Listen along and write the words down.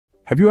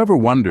Have you ever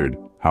wondered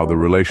how the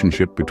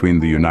relationship between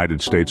the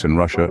United States and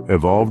Russia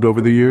evolved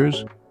over the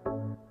years?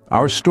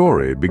 Our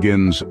story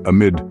begins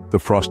amid the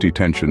frosty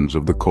tensions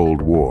of the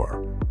Cold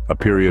War, a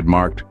period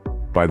marked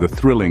by the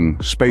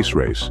thrilling space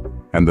race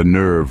and the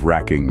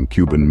nerve-wracking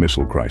Cuban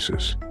Missile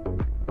Crisis.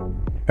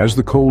 As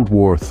the Cold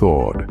War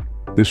thawed,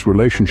 this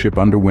relationship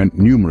underwent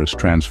numerous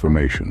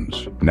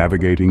transformations,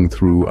 navigating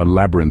through a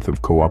labyrinth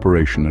of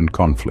cooperation and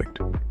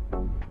conflict.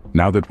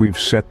 Now that we've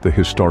set the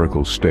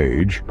historical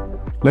stage,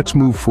 let's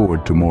move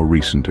forward to more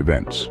recent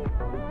events.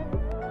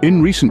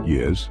 In recent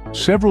years,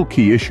 several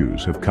key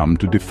issues have come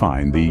to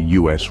define the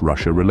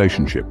US-Russia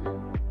relationship.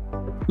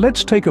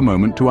 Let's take a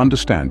moment to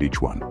understand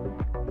each one.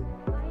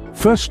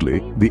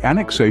 Firstly, the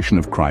annexation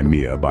of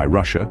Crimea by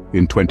Russia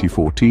in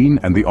 2014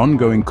 and the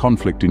ongoing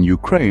conflict in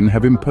Ukraine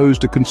have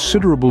imposed a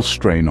considerable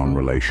strain on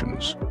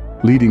relations,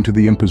 leading to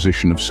the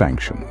imposition of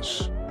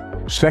sanctions.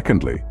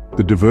 Secondly,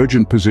 the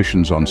divergent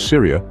positions on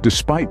Syria,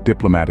 despite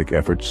diplomatic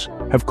efforts,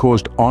 have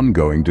caused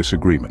ongoing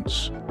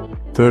disagreements.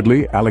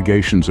 Thirdly,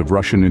 allegations of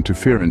Russian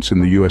interference in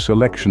the US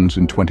elections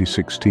in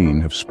 2016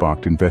 have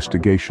sparked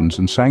investigations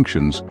and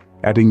sanctions,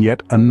 adding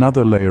yet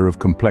another layer of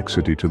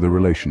complexity to the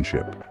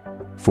relationship.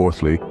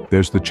 Fourthly,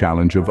 there's the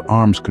challenge of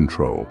arms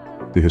control.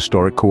 The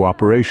historic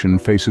cooperation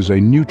faces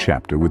a new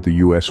chapter with the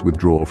US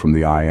withdrawal from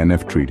the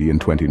INF Treaty in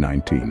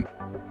 2019.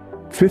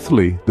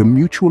 Fifthly, the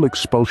mutual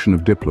expulsion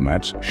of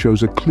diplomats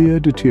shows a clear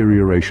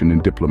deterioration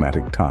in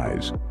diplomatic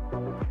ties.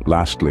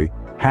 Lastly,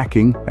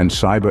 hacking and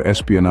cyber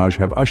espionage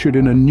have ushered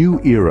in a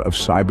new era of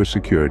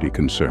cybersecurity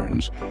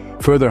concerns,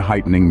 further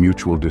heightening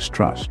mutual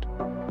distrust.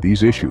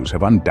 These issues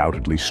have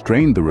undoubtedly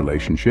strained the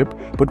relationship,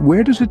 but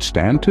where does it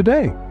stand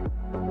today?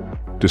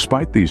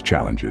 Despite these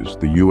challenges,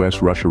 the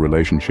US-Russia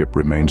relationship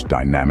remains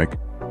dynamic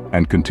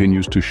and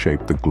continues to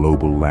shape the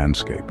global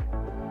landscape.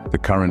 The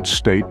current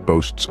state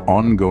boasts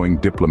ongoing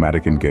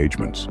diplomatic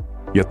engagements,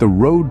 yet the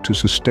road to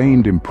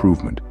sustained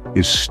improvement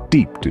is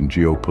steeped in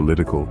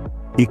geopolitical,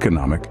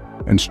 economic,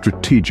 and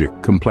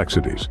strategic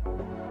complexities.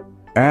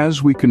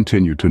 As we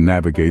continue to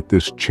navigate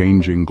this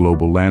changing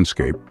global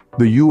landscape,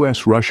 the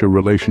US-Russia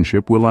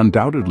relationship will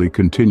undoubtedly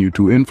continue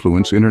to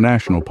influence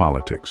international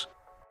politics.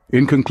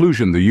 In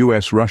conclusion, the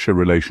US-Russia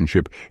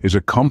relationship is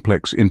a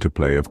complex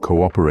interplay of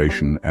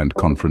cooperation and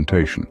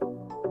confrontation.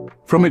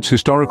 From its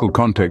historical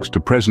context to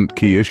present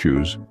key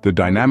issues, the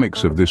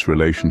dynamics of this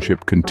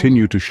relationship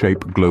continue to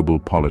shape global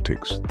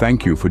politics.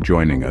 Thank you for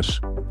joining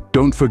us.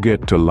 Don't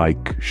forget to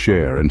like,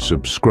 share, and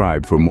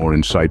subscribe for more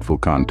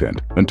insightful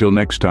content. Until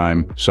next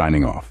time,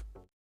 signing off.